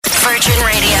Virgin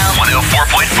Radio.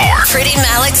 104.4. Pretty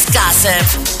Malik's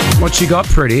Gossip. What you got,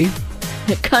 Pretty?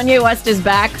 Kanye West is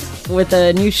back with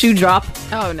a new shoe drop.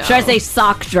 Oh, no. Should I say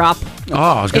sock drop? Oh,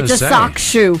 I was going to It's say. a sock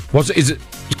shoe. Is it?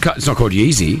 It's not called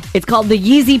Yeezy. It's called the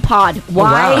Yeezy Pod.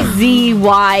 wow.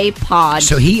 YZY Pod.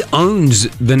 So he owns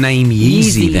the name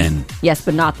Yeezy then? Yes,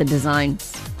 but not the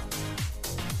designs.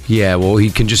 Yeah, well, he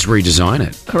can just redesign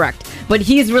it. Correct. But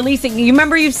he's releasing... You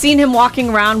remember you've seen him walking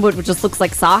around with what just looks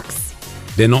like socks?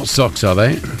 They're not socks, are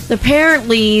they?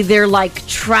 Apparently, they're like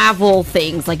travel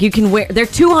things. Like you can wear... They're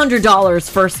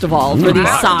 $200, first of all, for these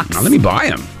socks. Now, let me buy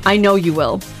them. I know you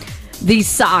will. These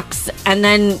socks, and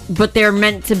then... But they're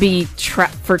meant to be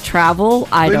for travel.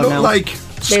 I don't know. They look like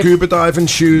scuba diving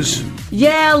shoes.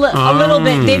 Yeah, a little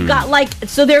bit. They've got like...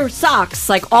 So they're socks,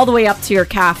 like all the way up to your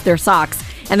calf, they're socks.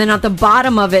 And then at the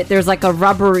bottom of it, there's like a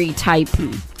rubbery type.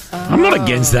 I'm not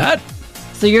against that.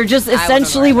 So you're just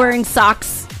essentially wearing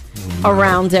socks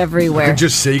around everywhere. I can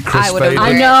just see Chris fading.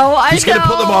 I know. He's going to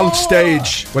put them on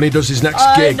stage when he does his next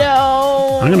gig.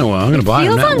 No. I'm gonna buy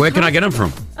them now. Where can I get them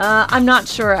from? I'm not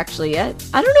sure actually yet.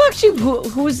 I don't know actually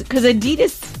who's because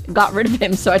Adidas got rid of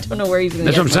him, so I don't know where he's going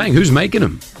to. That's what I'm saying. Who's making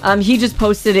them? He just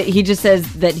posted it. He just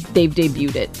says that they've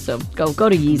debuted it. So go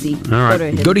to Yeezy. All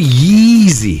right, go to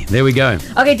Yeezy. There we go.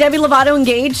 Okay, Demi Lovato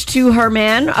engaged to her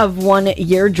man of 1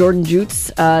 year, Jordan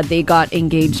Jutes. They got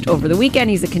engaged over the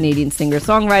weekend. He's a Canadian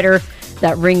singer-songwriter.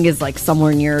 That ring is like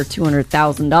somewhere near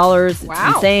 $200,000. Wow.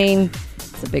 It's insane.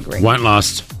 It's a big ring. Won't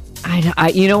last.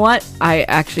 You know what? I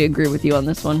actually agree with you on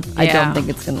this one. I don't think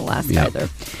it's going to last either.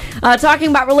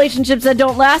 Talking about relationships that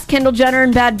don't last, Kendall Jenner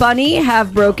and Bad Bunny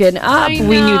have broken up. We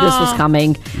knew this was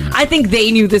coming. I think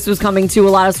they knew this was coming too. A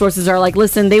lot of sources are like,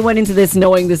 listen, they went into this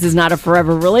knowing this is not a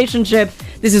forever relationship.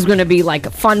 This is going to be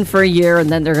like fun for a year and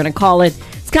then they're going to call it.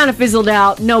 It's kind of fizzled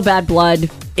out. No bad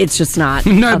blood. It's just not.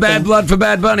 No bad blood for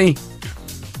Bad Bunny.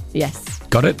 Yes.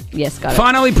 Got it? Yes, got it.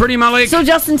 Finally, Pretty Malik. So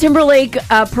Justin Timberlake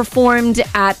performed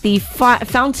at the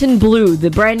Fountain Blue,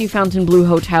 the brand new Fountain Blue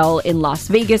Hotel in Las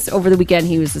Vegas over the weekend.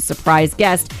 He was a surprise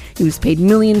guest. He was paid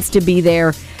millions to be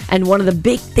there. And one of the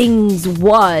big things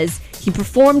was he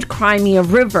performed Cry Me a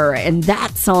River. And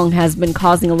that song has been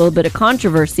causing a little bit of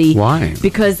controversy. Why?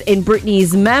 Because in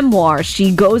Britney's memoir,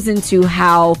 she goes into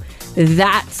how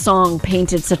that song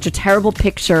painted such a terrible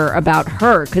picture about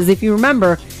her. Because if you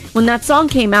remember, when that song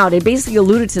came out, it basically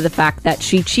alluded to the fact that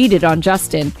she cheated on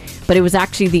Justin, but it was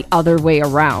actually the other way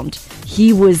around.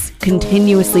 He was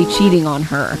continuously cheating on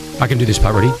her. I can do this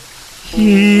part, ready?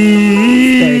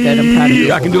 Very good, I'm proud of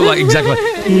you. I can do it like exactly.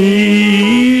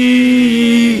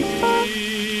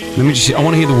 Let me just see. I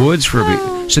want to hear the words for a bit.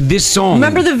 So this song...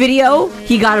 Remember the video?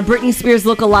 He got a Britney Spears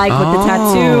look-alike with the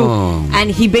tattoo,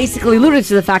 and he basically alluded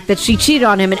to the fact that she cheated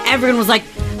on him, and everyone was like,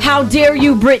 how dare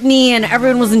you, Britney? And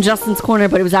everyone was in Justin's corner,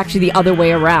 but it was actually the other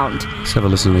way around. Let's have a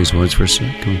listen to these words for a sec.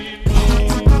 Come on.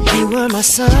 You were my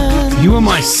sun. You were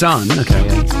my son. Okay.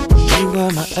 You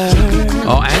were my earth.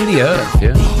 Oh, and the earth,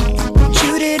 yeah.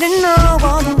 You didn't know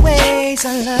all the ways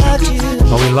I loved you.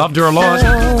 Oh, we loved her a lot.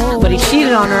 But he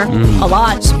cheated on her a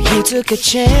lot. So you took a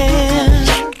chance.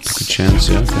 Good chance,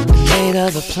 yeah. Okay. Made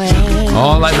other plans.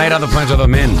 Oh, like made other plans with other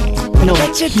men. No,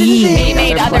 he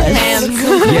made other plans.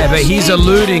 Yeah, but he's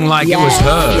alluding like it was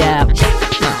her. Yeah.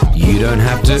 You don't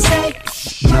have to...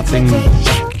 Nothing...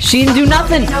 She didn't do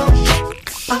nothing.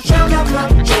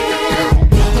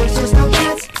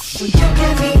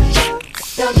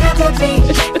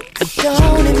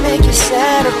 Don't it make you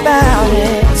sad about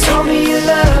it? Told me you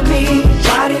love me.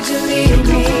 Why did you leave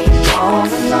me all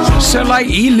alone? So, like,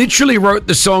 he literally wrote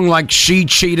the song like she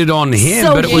cheated on him,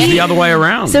 but it was the other way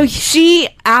around. So she,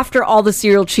 after all the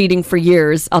serial cheating for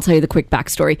years, I'll tell you the quick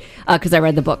backstory, because I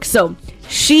read the book. So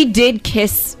she did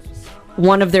kiss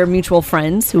one of their mutual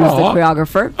friends, who was the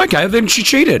choreographer. Okay, then she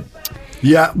cheated.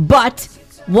 Yeah. But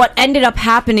what ended up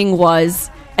happening was...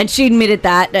 And she admitted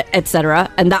that, etc.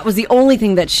 And that was the only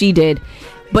thing that she did.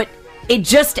 But it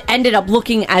just ended up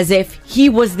looking as if he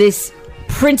was this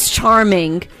Prince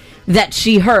Charming that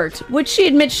she hurt, which she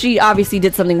admits she obviously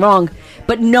did something wrong.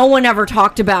 But no one ever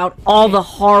talked about all the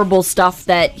horrible stuff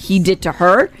that he did to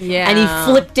her. Yeah. And he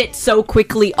flipped it so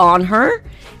quickly on her.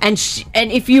 And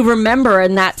if you remember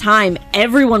in that time,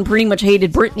 everyone pretty much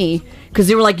hated Britney because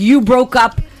they were like, you broke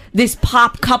up this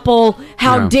pop couple,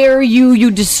 how dare you, you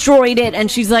destroyed it.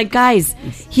 And she's like, guys,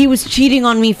 he was cheating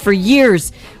on me for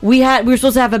years. We were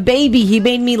supposed to have a baby. He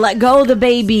made me let go of the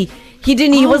baby.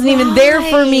 He wasn't even there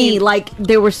for me. Like,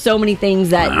 there were so many things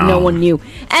that no one knew.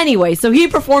 Anyway, so he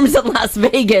performs at Las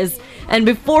Vegas, and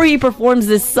before he performs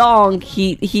this song,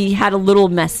 he had a little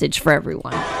message for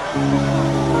everyone.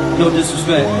 No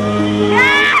disrespect.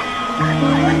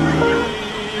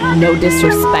 No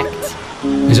disrespect.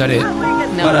 Is that it?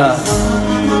 But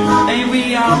ain't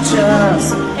we all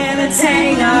just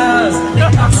entertainers?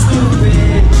 I'm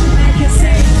stupid. They can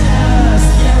say us.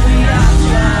 Yeah, we all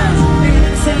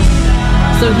just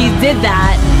entertainers. So he did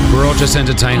that. We're all just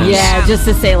entertainers. Yeah, just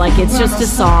to say, like, it's just a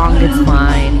song, it's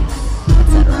fine,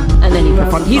 etc. And then he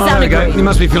performed. He sounded great. You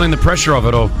must be feeling the pressure of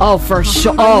it all. Oh, for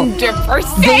sure. Oh,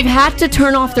 they've had to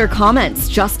turn off their comments,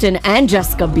 Justin and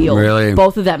Jessica Biel. Really?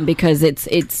 Both of them, because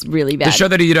it's really bad. The show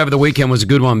that he did over the weekend was a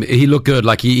good one. He looked good.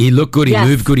 Like, he looked good. He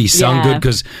moved good. He sung good.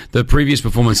 Because the previous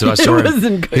performance that I saw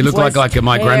him, he looked like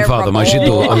my grandfather, my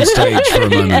shidduch, on stage for a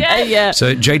moment. Yeah.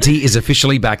 So JT is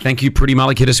officially back. Thank you, Pretty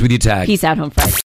Malik. Hit us with your tag. Peace out, home fresh.